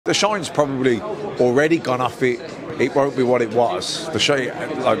the shine's probably already gone off it. It won't be what it was. The shine,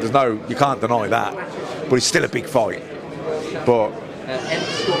 like, you can't deny that. But it's still a big fight. But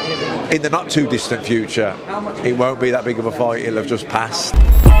in the not too distant future, it won't be that big of a fight. It'll have just passed.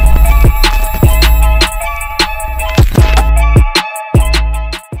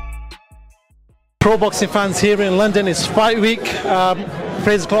 Pro boxing fans here in London, it's fight week.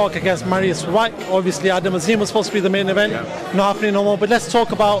 Frazer Clarke against Mariusz Wach. Obviously, Adam Azim was supposed to be the main event. Not happening no more. But let's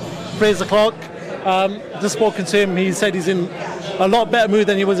talk about Frazer Clarke. Just spoken to him. He said he's in a lot better mood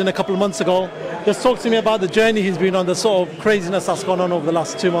than he was in a couple of months ago. Just talk to me about the journey he's been on, the sort of craziness that's gone on over the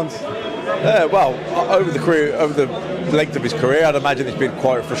last 2 months. Well, over the length of his career, I'd imagine it's been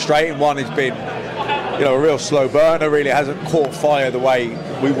quite a frustrating one. It's been, a real slow burner. Really hasn't caught fire the way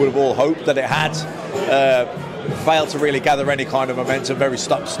we would have all hoped that it had. Failed to really gather any kind of momentum. Very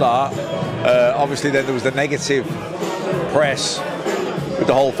stop-start. Obviously, then there was the negative press with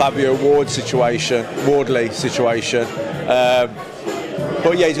the whole Fabio Wardley situation.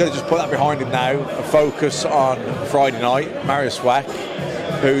 But yeah, he's going to just put that behind him now and focus on Friday night. Mariusz Wach,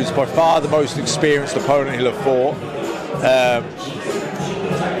 who's by far the most experienced opponent he'll have fought.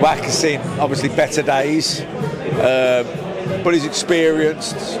 Wach has seen obviously better days, but he's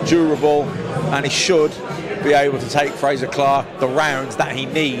experienced, durable, and he should be able to take Frazer Clarke the rounds that he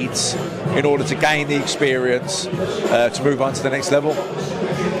needs in order to gain the experience to move on to the next level.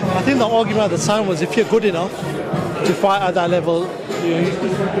 I think the argument at the time was if you're good enough to fight at that level, you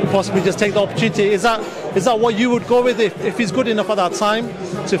possibly just take the opportunity. Is that what you would go with if he's good enough at that time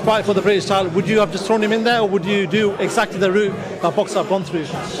to fight for the British title? Would you have just thrown him in there, or would you do exactly the route that boxers have gone through?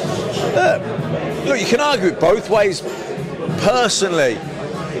 Look, you can argue it both ways. Personally,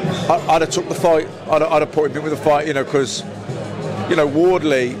 I'd have took the fight. I'd have put him in with the fight, because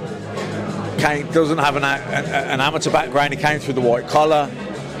Wardley doesn't have an amateur background. He came through the white collar,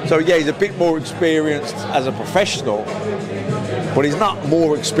 so yeah, he's a bit more experienced as a professional, but he's not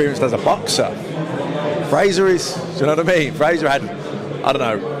more experienced as a boxer. Frazer is. Do you know what I mean? Frazer had,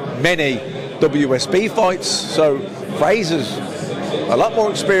 many WSB fights, so Frazer's a lot more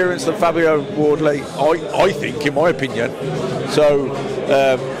experienced than Fabio Wardley, I think, in my opinion. So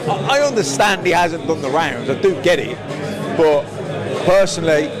I understand he hasn't done the rounds. I do get it, but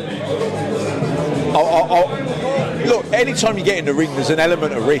personally, look, anytime you get in the ring, there's an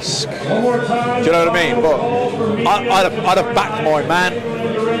element of risk. Do you know what I mean? But I'd have backed my man.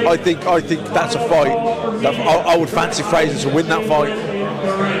 I think that's a fight that I would fancy Frazer to win that fight.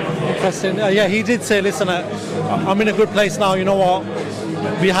 Interesting. Yeah, he did say, listen, I'm in a good place now. You know what?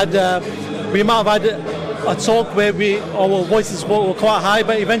 We might have had a talk where our voices were quite high,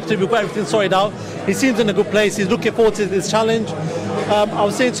 but eventually we got everything sorted out. He seems in a good place. He's looking forward to this challenge. I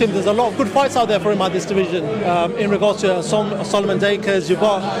was saying to him, there's a lot of good fights out there for him at this division. In regards to Solomon Dakers, you've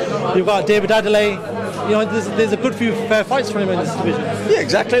got David Adelaide. There's a good few fair fights for him in this division. Yeah,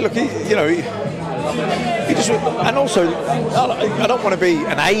 exactly. Look, he just, and also, I don't want to be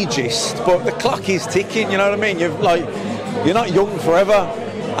an ageist, but the clock is ticking. You know what I mean? You're not young forever,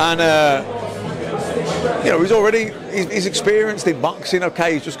 and he's experienced in boxing.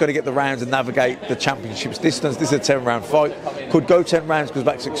 Okay, he's just got to get the rounds and navigate the championship's distance. This is a 10-round fight. Could go 10 rounds because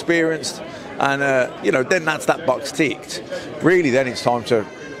Wach's experienced, and then that's that box ticked. Really, then it's time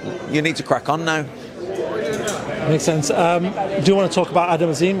you need to crack on now. Makes sense. Do you want to talk about Adam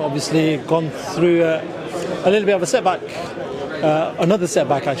Azim? Obviously, gone through a little bit of a setback, another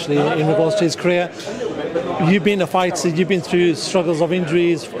setback actually, in regards to his career. You've been a fighter, you've been through struggles of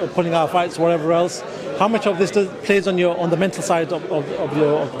injuries, pulling out fights, whatever else. How much of this plays on the mental side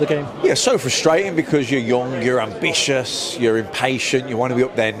of the game? Yeah, so frustrating because you're young, you're ambitious, you're impatient, you want to be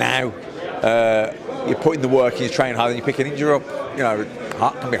up there now. You're putting the work in, you're training hard, and you pick an injury up.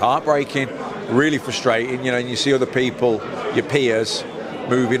 It can be heartbreaking, really frustrating. And you see other people, your peers,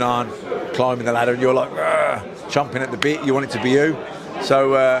 moving on, climbing the ladder, and you're like chomping at the bit. You want it to be you.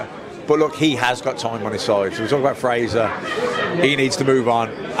 So, but look, he has got time on his side. So we talk about Frazer. He needs to move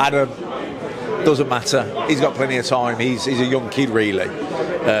on. Adam, doesn't matter. He's got plenty of time. He's a young kid, really.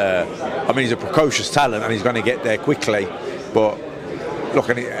 He's a precocious talent, and he's going to get there quickly. But look,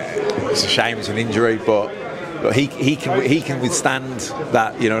 it's a shame it's an injury, but he can withstand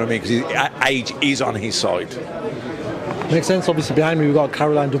that. You know what I mean? Because age is on his side. Makes sense. Obviously, behind me we've got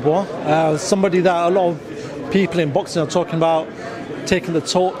Caroline Dubois, somebody that a lot of people in boxing are talking about taking the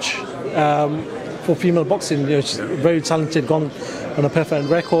torch for female boxing. She's very talented, gone on a perfect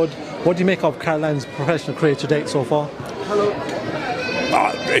record. What do you make of Caroline's professional career to date so far?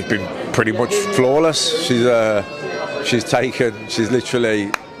 It's been pretty much flawless. She's literally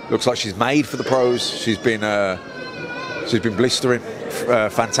looks like she's made for the pros. She's been blistering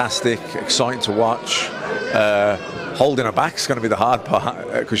fantastic, exciting to watch. Holding her back is going to be the hard part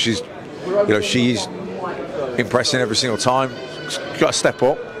because she's impressing every single time. She's got to step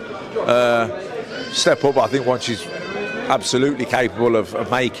up. I think once she's absolutely capable of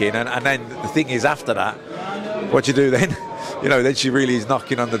making, and then the thing is after that, what you do then? Then she really is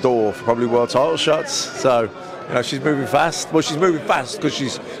knocking on the door for probably world title shots. So, she's moving fast. Well, she's moving fast because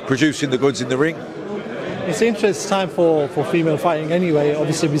she's producing the goods in the ring. It's an interesting time for female fighting anyway.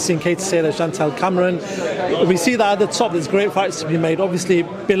 Obviously, we've seen Katie Taylor, Chantal Cameron. We see that at the top there's great fights to be made. Obviously,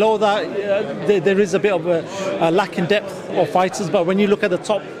 below that, there is a bit of a lack in depth of fighters. But when you look at the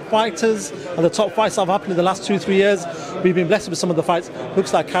top fighters and the top fights that have happened in the last 2-3 years, we've been blessed with some of the fights.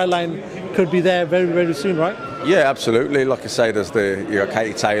 Looks like Caroline could be there very, very soon, right? Yeah, absolutely. Like I say, there's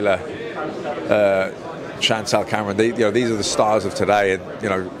Katie Taylor, Chantal Cameron. These are the stars of today, and you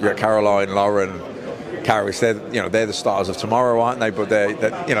got Caroline, Lauren, Caris. They're the stars of tomorrow, aren't they? But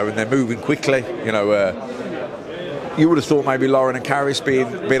they're moving quickly. You would have thought maybe Lauren and Caris being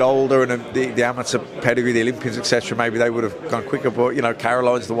a bit older and the amateur pedigree, the Olympians, etc. Maybe they would have gone quicker. But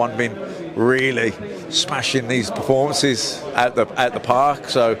Caroline's the one been really smashing these performances at the park.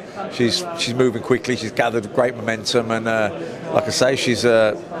 So she's moving quickly. She's gathered great momentum, and like I say, she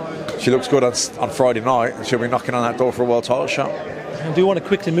looks good on Friday night, and she'll be knocking on that door for a world title shot. I do want to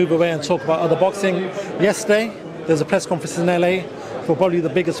quickly move away and talk about other boxing. Yesterday, there's a press conference in LA for probably the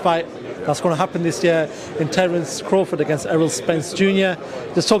biggest fight that's going to happen this year in Terence Crawford against Errol Spence Jr.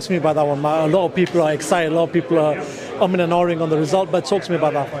 Just talk to me about that one, Matt. A lot of people are excited, a lot of people are umming and ahhing on the result, but talk to me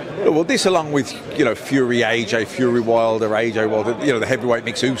about that fight. Well, this along with, Fury, Fury Wilder, Wilder, the heavyweight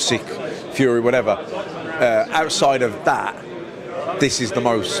mix, Usyk, Fury, whatever. Outside of that, this is the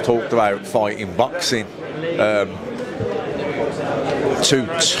most talked about fight in boxing. Two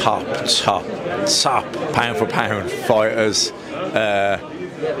top pound for pound fighters.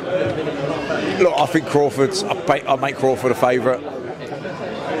 Look, I think I'll make Crawford a favourite.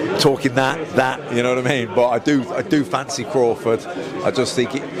 Talking that, you know what I mean? But I do fancy Crawford. I just think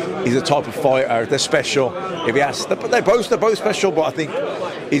he's a type of fighter. They're special. If he has, they're both special. But I think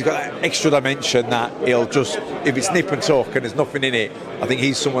he's got that extra dimension that he'll just, if it's nip and tuck and there's nothing in it, I think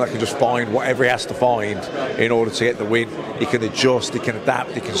he's someone that can just find whatever he has to find in order to get the win. He can adjust, he can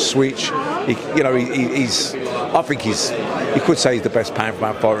adapt, he can switch. You could say he's the best pound for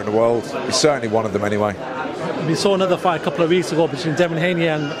pound fighter in the world. He's certainly one of them anyway. We saw another fight a couple of weeks ago between Devin Haney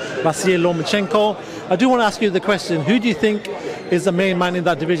and Vasily Lomachenko. I do want to ask you the question, who do you think is the main man in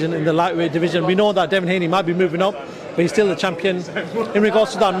that division, in the lightweight division? We know that Devin Haney might be moving up, but he's still the champion. In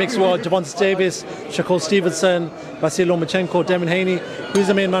regards to that mix, Gervonta Davis, Shakur Stevenson, Vasily Lomachenko, Devin Haney, who's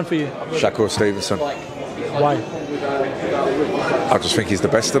the main man for you? Shakur Stevenson. Why? I just think he's the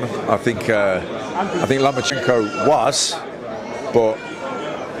best of them. I think Lomachenko was, but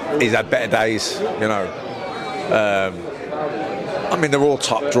he's had better days, they're all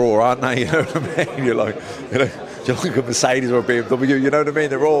top draw, aren't they? You know what I mean? You look at Mercedes or a BMW. You know what I mean?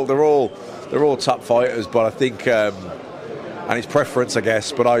 They're all top fighters. But I think, and it's preference, I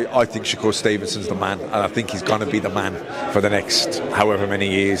guess. But I think Shakur Stevenson's the man, and I think he's going to be the man for the next however many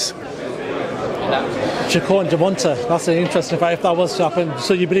years. Shakur and Gervonta, that's an interesting fight if that was to happen.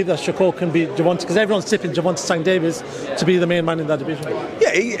 So you believe that Shakur can beat Gervonta, because everyone's tipping Gervonta Tank Davis to be the main man in that division?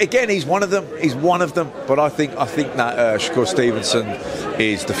 Yeah, he's one of them. He's one of them. But I think that Shakur Stevenson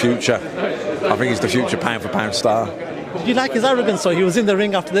is the future. I think he's the future pound for pound star. Do you like his arrogance? So he was in the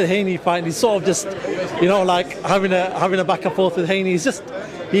ring after the Haney fight, and he's sort of just, having a back and forth with Haney. He's just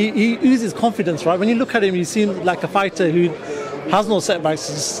he oozes confidence, right? When you look at him, you seem like a fighter who has no setbacks,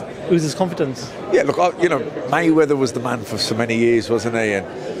 just oozes confidence. Yeah, look, Mayweather was the man for so many years, wasn't he? And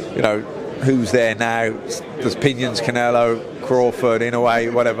who's there now? There's Pinions, Canelo, Crawford, in a way,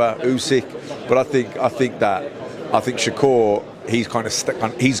 whatever, Usyk. But I think Shakur, he's going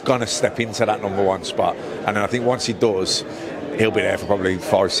to step into that number one spot, and then I think once he does, he'll be there for probably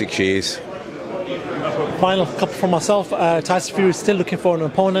 5-6 years. Final couple from myself. Tyson Fury is still looking for an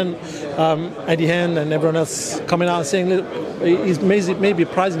opponent. Eddie Hearn and everyone else coming out and saying he's maybe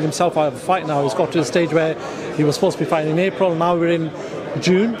prizing himself out of a fight now. He's got to the stage where he was supposed to be fighting in April. Now we're in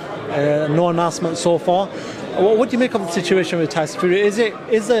June. No announcement so far. What do you make of the situation with Tyson Fury? Is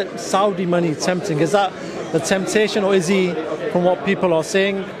the Saudi money tempting? Is that the temptation, or is he, from what people are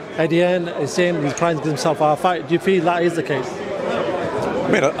saying, Eddie Hearn is saying he's prizing himself out of a fight? Do you feel that is the case?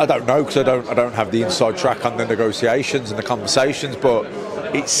 I don't know, because I don't have the inside track on the negotiations and the conversations, but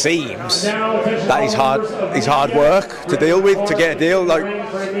it seems that is hard work to deal with, to get a deal, like,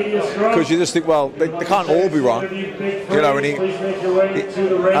 because you just think, well, they can't all be wrong, you know. And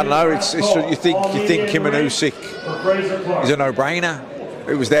I don't know. It's you think him and Usyk is a no-brainer.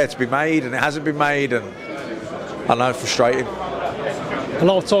 It was there to be made, and it hasn't been made, and I don't know, frustrating. A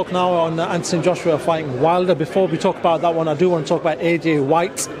lot of talk now on Anthony Joshua fighting Wilder. Before we talk about that one, I do want to talk about AJ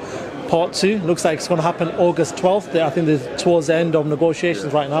White Part 2. Looks like it's going to happen August 12th. I think they're towards the end of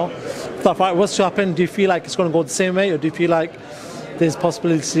negotiations right now. If that fight was to happen, do you feel like it's going to go the same way, or do you feel like there's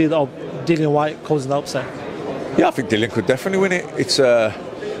possibility of Dillian Whyte causing the upset? Yeah, I think Dillian could definitely win it. It's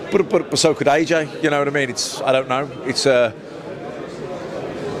but so could AJ. You know what I mean? I don't know.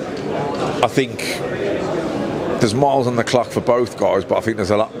 I think there's miles on the clock for both guys, but I think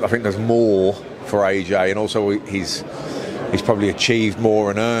there's more for AJ, and also he's probably achieved more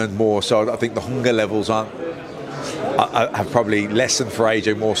and earned more. So I think the hunger levels have probably lessened for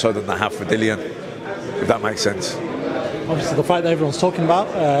AJ more so than they have for Dillian, if that makes sense. Obviously, the fight that everyone's talking about,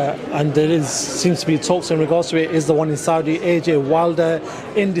 and there seems to be talks in regards to it, is the one in Saudi, AJ Wilder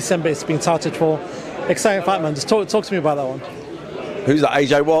in December. It's been touted for. Exciting fight, man. Just talk to me about that one. Who's that?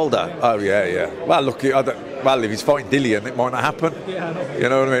 AJ Wilder? Oh yeah. Well, look, if he's fighting Dillian, it might not happen. Yeah, I know. You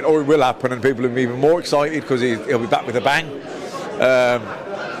know what I mean? Or it will happen, and people will be even more excited because he'll be back with a bang.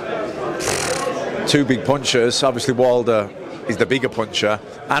 Two big punchers. Obviously, Wilder is the bigger puncher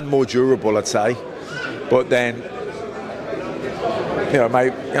and more durable, I'd say. But then,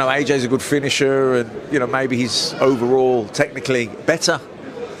 AJ's a good finisher, and maybe he's overall technically better.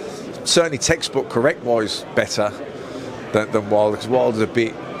 Certainly, textbook correct-wise, better than Wilder, because Wilder's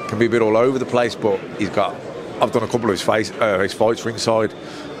can be a bit all over the place, but I've done a couple of his fights ringside,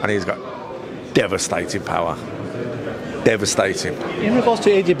 and he's got devastating power. Devastating. In regards to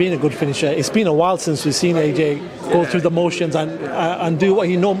AJ being a good finisher, it's been a while since we've seen AJ go through the motions and do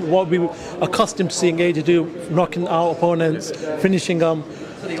what we were accustomed to seeing AJ do, knocking out opponents, finishing them.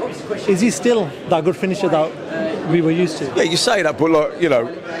 Is he still that good finisher that we were used to? Yeah, you say that, but look,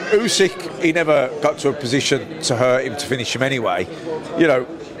 Usyk, he never got to a position to hurt him to finish him anyway.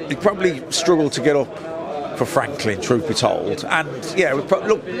 He probably struggled to get up for Franklin, truth be told, and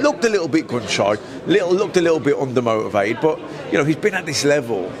looked a little bit gun shy, looked a little bit undermotivated. But he's been at this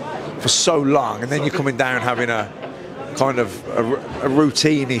level for so long, and then you're coming down having a kind of a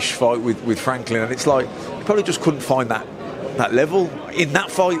routine-ish fight with Franklin, and it's like he probably just couldn't find that level in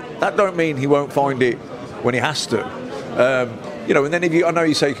that fight. That don't mean he won't find it when he has to. And then I know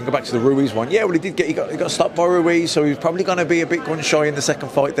you say you can go back to the Ruiz one. Yeah, well, he got stopped by Ruiz, so he was probably going to be a bit gun shy in the second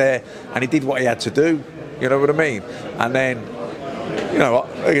fight there, and he did what he had to do. You know what I mean? And then,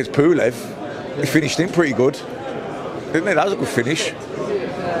 against Pulev, he finished him pretty good, didn't he? That was a good finish.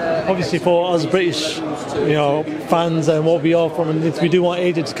 Obviously, for us British, fans and what we are from, and we do want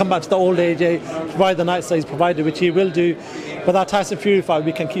AJ to come back to the old AJ, provide the nights that he's provided, which he will do. But that Tyson Fury fight,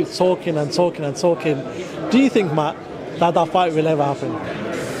 we can keep talking and talking and talking. Do you think, Matt, that fight will ever happen?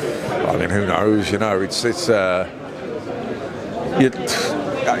 I mean, who knows?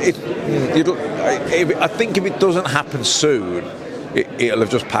 I think if it doesn't happen soon, it'll have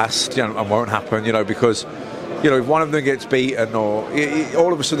just passed, and won't happen, because, if one of them gets beaten, or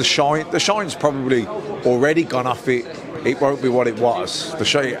all of a sudden the shine's probably already gone off it. It won't be what it was. The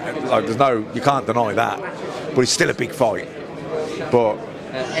shine, you can't deny that. But it's still a big fight. But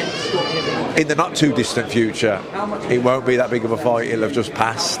in the not too distant future, it won't be that big of a fight. It'll have just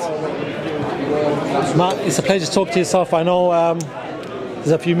passed. Matt, it's a pleasure to talk to yourself. I know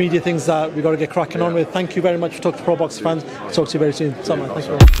there's a few media things that we've got to get cracking on with. Thank you very much for talking to Pro Boxing fans. I'll talk to you very soon. Thank you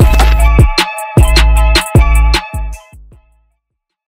very much.